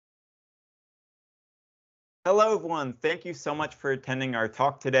Hello, everyone. Thank you so much for attending our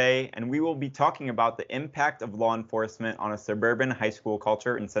talk today, and we will be talking about the impact of law enforcement on a suburban high school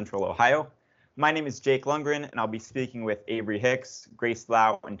culture in Central Ohio. My name is Jake Lundgren, and I'll be speaking with Avery Hicks, Grace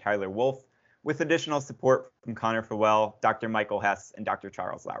Lau, and Tyler Wolf, with additional support from Connor Fawell, Dr. Michael Hess, and Dr.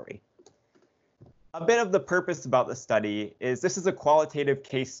 Charles Lowry. A bit of the purpose about the study is this is a qualitative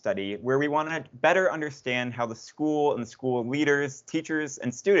case study where we want to better understand how the school and school leaders, teachers,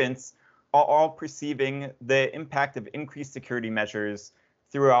 and students are all perceiving the impact of increased security measures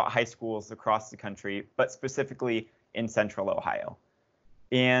throughout high schools across the country, but specifically in Central Ohio.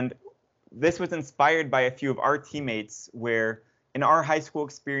 And this was inspired by a few of our teammates where in our high school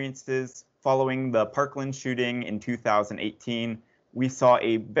experiences following the Parkland shooting in 2018, we saw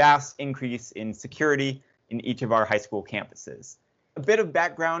a vast increase in security in each of our high school campuses. A bit of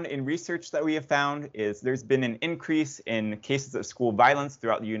background in research that we have found is there's been an increase in cases of school violence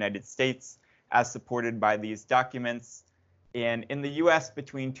throughout the United States, as supported by these documents. And in the US,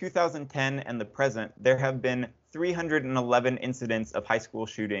 between 2010 and the present, there have been 311 incidents of high school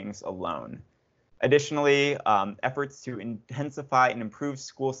shootings alone. Additionally, efforts to intensify and improve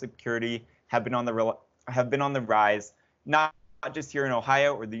school security have been on the rise, not just here in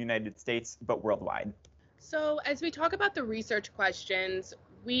Ohio or the United States, but worldwide. So as we talk about the research questions,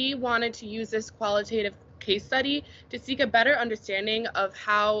 we wanted to use this qualitative case study to seek a better understanding of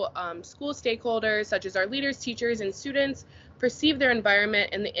how school stakeholders, such as our leaders, teachers, and students, perceive their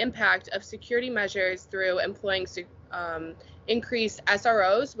environment and the impact of security measures through employing increased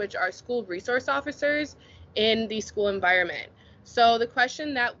SROs, which are school resource officers, in the school environment. So the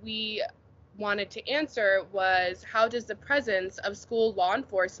question that we wanted to answer was, how does the presence of school law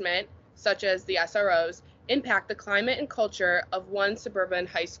enforcement, such as the SROs, impact the climate and culture of one suburban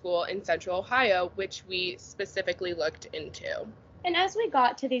high school in Central Ohio, which we specifically looked into. And as we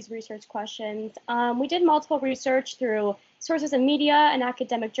got to these research questions, we did multiple research through sources of media and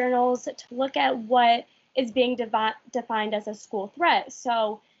academic journals to look at what is being defined as a school threat.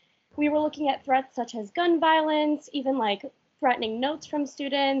 So we were looking at threats such as gun violence, even like threatening notes from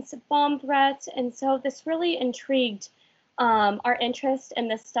students, bomb threats. And so this really intrigued our interest in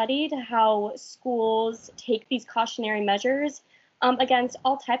this study to how schools take these cautionary measures against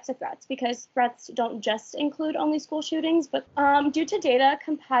all types of threats, because threats don't just include only school shootings, but due to data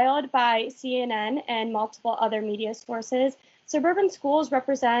compiled by CNN and multiple other media sources, suburban schools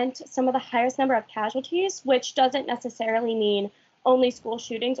represent some of the highest number of casualties, which doesn't necessarily mean only school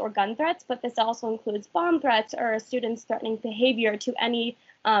shootings or gun threats, but this also includes bomb threats or students threatening behavior to any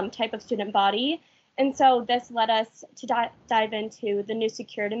type of student body. And so this led us to dive into the new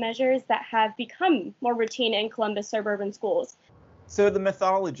security measures that have become more routine in Columbus suburban schools. So the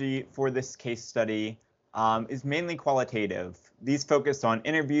methodology for this case study is mainly qualitative. These focused on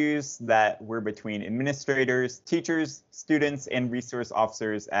interviews that were between administrators, teachers, students, and resource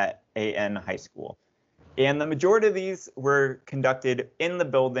officers at AN High School. And the majority of these were conducted in the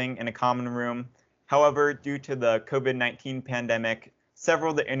building in a common room. However, due to the COVID-19 pandemic,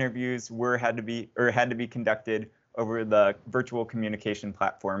 several of the interviews had to be conducted over the virtual communication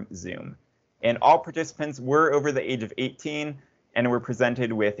platform Zoom. And all participants were over the age of 18 and were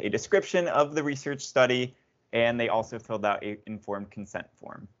presented with a description of the research study, and they also filled out an informed consent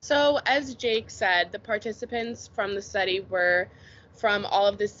form. So as Jake said, the participants from the study were from all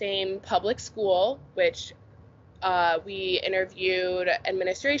of the same public school, which we interviewed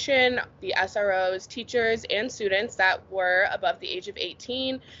administration, the SROs, teachers, and students that were above the age of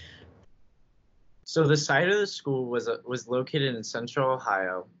 18. So the site of the school was located in Central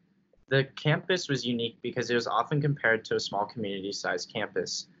Ohio. The campus was unique because it was often compared to a small community-sized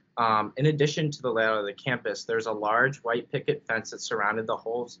campus. In addition to the layout of the campus, there's a large white picket fence that surrounded the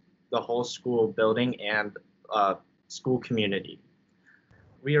whole school building and school community.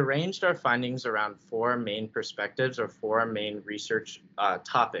 We arranged our findings around four main perspectives or four main research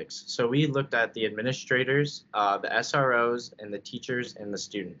topics. So we looked at the administrators, the SROs, and the teachers and the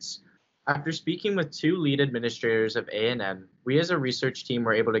students. After speaking with two lead administrators of A&N, we as a research team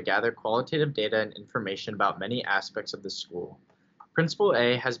were able to gather qualitative data and information about many aspects of the school. Principal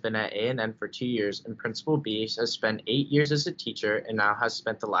A has been at A&N for 2 years, and Principal B has spent 8 years as a teacher and now has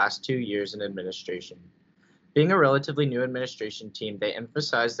spent the last 2 years in administration. Being a relatively new administration team, they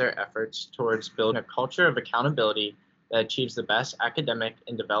emphasize their efforts towards building a culture of accountability that achieves the best academic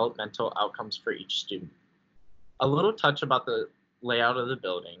and developmental outcomes for each student. A little touch about the layout of the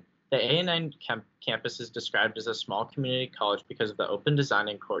building. The A&N campus is described as a small community college because of the open design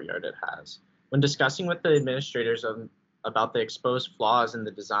and courtyard it has. When discussing with the administrators about the exposed flaws in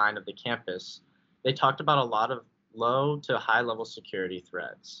the design of the campus, they talked about a lot of low to high level security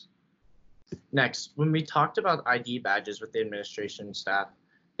threats. Next, when we talked about ID badges with the administration staff,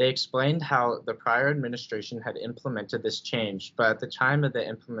 they explained how the prior administration had implemented this change, but at the time of the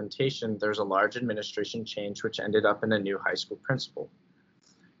implementation, there was a large administration change which ended up in a new high school principal.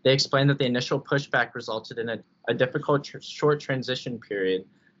 They explained that the initial pushback resulted in a difficult short transition period.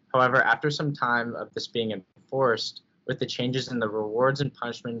 However, after some time of this being enforced, with the changes in the rewards and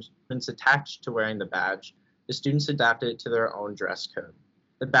punishments attached to wearing the badge, the students adapted it to their own dress code.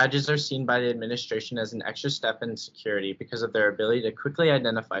 The badges are seen by the administration as an extra step in security because of their ability to quickly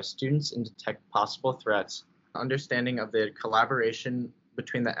identify students and detect possible threats. Understanding of the collaboration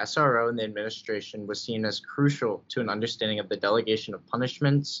between the SRO and the administration was seen as crucial to an understanding of the delegation of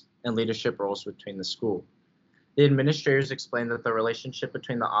punishments and leadership roles between the school. The administrators explained that the relationship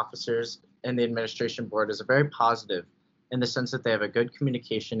between the officers and the administration board is very positive in the sense that they have a good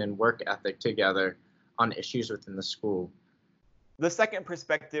communication and work ethic together on issues within the school. The second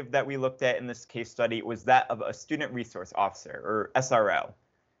perspective that we looked at in this case study was that of a student resource officer, or SRO.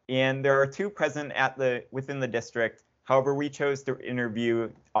 And there are two present within the district. However, we chose to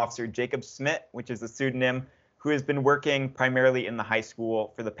interview Officer Jacob Smith, which is a pseudonym, who has been working primarily in the high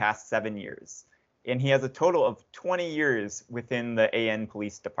school for the past 7 years. And he has a total of 20 years within the AN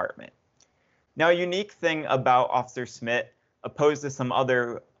Police Department. Now, a unique thing about Officer Smith, opposed to some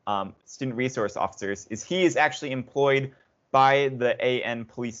other student resource officers, is he is actually employed by the AN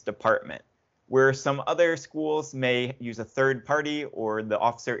Police Department, where some other schools may use a third party or the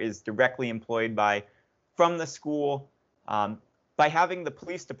officer is directly employed from the school. By having the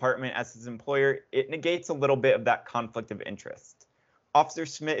police department as his employer, it negates a little bit of that conflict of interest. Officer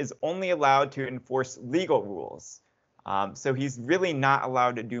Smith is only allowed to enforce legal rules, so he's really not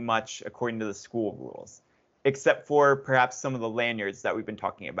allowed to do much according to the school rules, except for perhaps some of the lanyards that we've been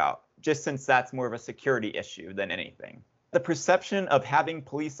talking about, just since that's more of a security issue than anything. The perception of having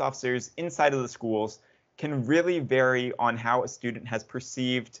police officers inside of the schools can really vary on how a student has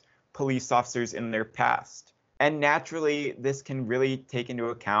perceived police officers in their past. And naturally, this can really take into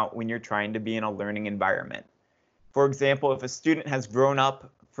account when you're trying to be in a learning environment. For example, if a student has grown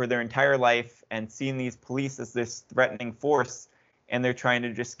up for their entire life and seen these police as this threatening force, and they're trying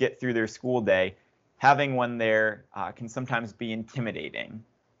to just get through their school day, having one there can sometimes be intimidating.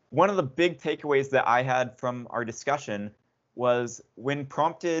 One of the big takeaways that I had from our discussion was when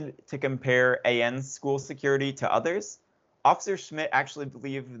prompted to compare AN's school security to others, Officer Schmidt actually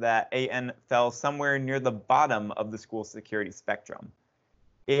believed that AN fell somewhere near the bottom of the school security spectrum.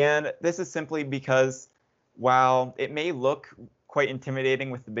 And this is simply because while it may look quite intimidating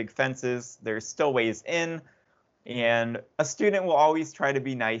with the big fences, there's still ways in, and a student will always try to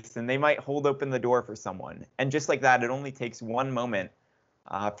be nice, and they might hold open the door for someone. And just like that, it only takes one moment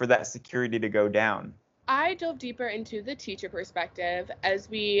for that security to go down. I dove deeper into the teacher perspective. As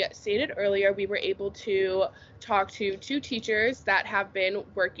we stated earlier, we were able to talk to 2 teachers that have been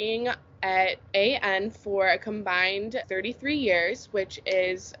working at AN for a combined 33 years, which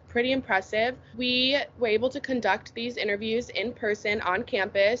is pretty impressive. We were able to conduct these interviews in person on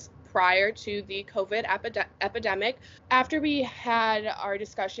campus prior to the COVID epidemic. After we had our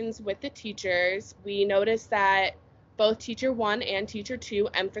discussions with the teachers, we noticed that both Teacher 1 and Teacher 2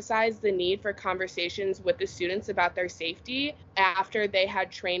 emphasized the need for conversations with the students about their safety after they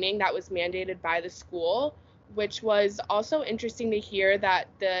had training that was mandated by the school, which was also interesting to hear that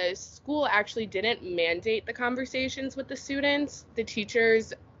the school actually didn't mandate the conversations with the students. The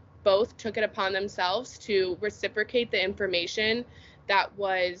teachers both took it upon themselves to reciprocate the information that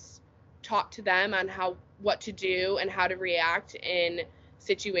was taught to them on what to do and how to react in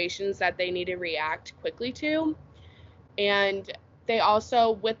situations that they need to react quickly to. And they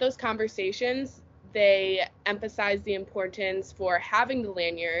also, with those conversations, they emphasize the importance for having the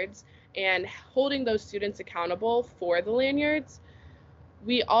lanyards and holding those students accountable for the lanyards.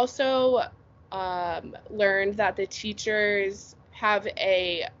 We also learned that the teachers have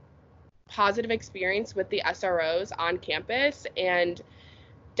a positive experience with the SROs on campus and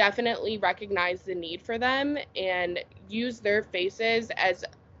definitely recognize the need for them and use their faces as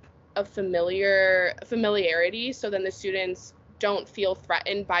a familiarity so then the students don't feel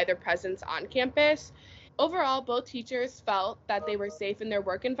threatened by their presence on campus. Overall, both teachers felt that they were safe in their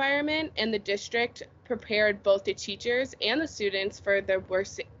work environment, and the district prepared both the teachers and the students for the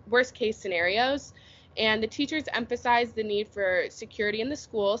worst case scenarios. And the teachers emphasized the need for security in the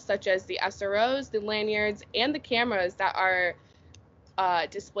school, such as the SROs, the lanyards, and the cameras that are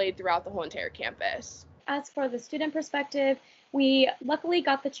displayed throughout the whole entire campus. As for the student perspective, We luckily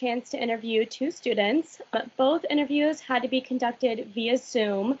got the chance to interview 2 students, but both interviews had to be conducted via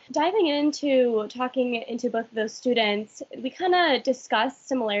Zoom. Diving into talking into both of those students, we kind of discussed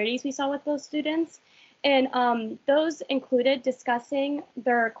similarities we saw with those students. And those included discussing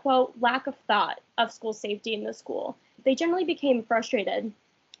their, quote, lack of thought of school safety in the school. They generally became frustrated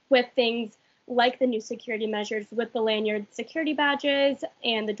with things like the new security measures with the lanyard security badges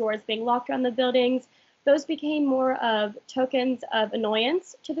and the doors being locked around the buildings. Those became more of tokens of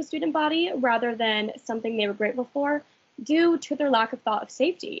annoyance to the student body rather than something they were grateful for due to their lack of thought of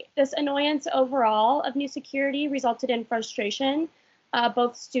safety. This annoyance overall of new security resulted in frustration.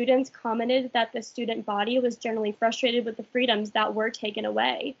 Both students commented that the student body was generally frustrated with the freedoms that were taken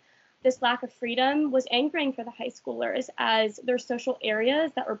away. This lack of freedom was angering for the high schoolers as their social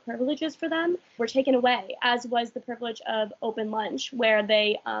areas that were privileges for them were taken away, as was the privilege of open lunch, where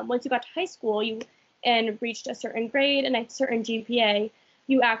they, once you got to high school, and reached a certain grade and a certain GPA,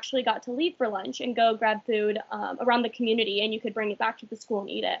 you actually got to leave for lunch and go grab food around the community, and you could bring it back to the school and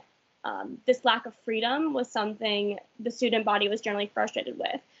eat it. This lack of freedom was something the student body was generally frustrated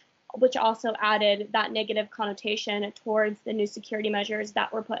with, which also added that negative connotation towards the new security measures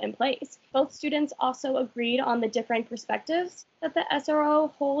that were put in place. Both students also agreed on the differing perspectives that the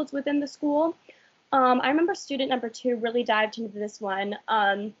SRO holds within the school. I remember student number 2 really dived into this one.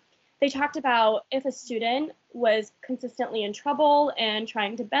 They talked about if a student was consistently in trouble and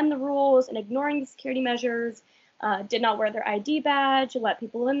trying to bend the rules and ignoring the security measures, did not wear their ID badge, let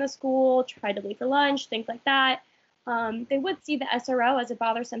people in the school, tried to leave for lunch, things like that, they would see the SRO as a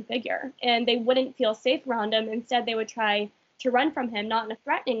bothersome figure, and they wouldn't feel safe around him. Instead, they would try to run from him, not in a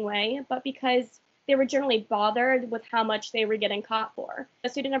threatening way, but because they were generally bothered with how much they were getting caught for.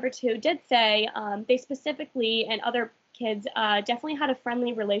 Student number 2 did say they specifically, and other kids definitely had a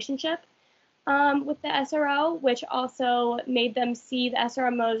friendly relationship with the SRO, which also made them see the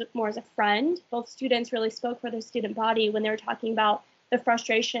SRO more as a friend. Both students really spoke for their student body when they were talking about the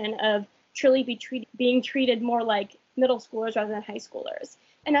frustration of truly being treated more like middle schoolers rather than high schoolers.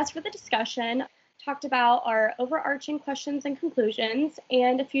 And as for the discussion, talked about our overarching questions and conclusions,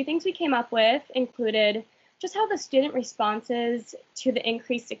 and a few things we came up with included just how the student responses to the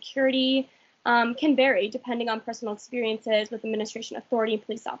increased security can vary depending on personal experiences with administration authority and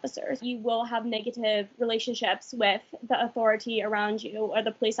police officers. You will have negative relationships with the authority around you or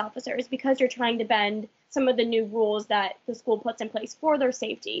the police officers because you're trying to bend some of the new rules that the school puts in place for their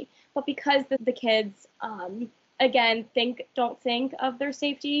safety. But because the kids, again, don't think of their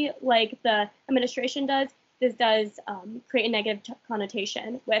safety like the administration does, this does create a negative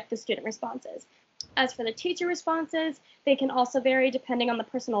connotation with the student responses. As for the teacher responses, they can also vary depending on the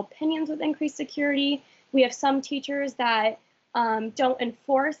personal opinions with increased security. We have some teachers that don't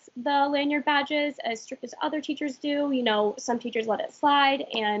enforce the lanyard badges as strict as other teachers do. You know, some teachers let it slide,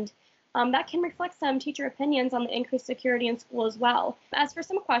 and that can reflect some teacher opinions on the increased security in school as well. As for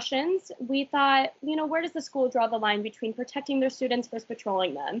some questions, we thought, where does the school draw the line between protecting their students versus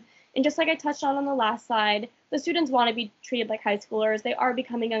patrolling them? And just like I touched on the last slide, the students want to be treated like high schoolers. They are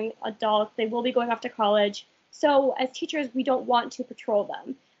becoming an adult. They will be going off to college. So as teachers, we don't want to patrol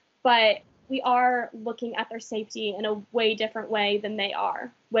them, but we are looking at their safety in a way different way than they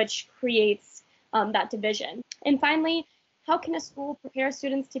are, which creates that division. And finally, how can a school prepare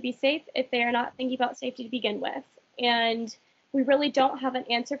students to be safe if they are not thinking about safety to begin with? And we really don't have an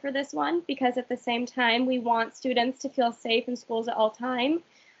answer for this one, because at the same time, we want students to feel safe in schools at all time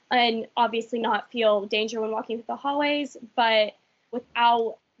and obviously not feel danger when walking through the hallways. But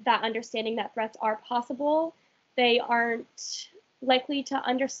without that understanding that threats are possible, they aren't likely to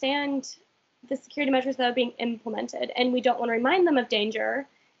understand the security measures that are being implemented. And we don't want to remind them of danger,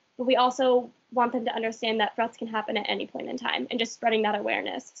 but we also want them to understand that threats can happen at any point in time, and just spreading that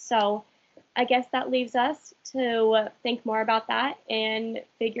awareness. So I guess that leaves us to think more about that and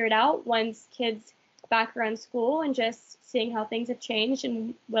figure it out once kids back are in school, and just seeing how things have changed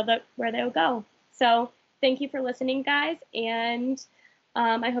and where they'll go. So thank you for listening, guys, and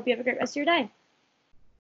I hope you have a great rest of your day.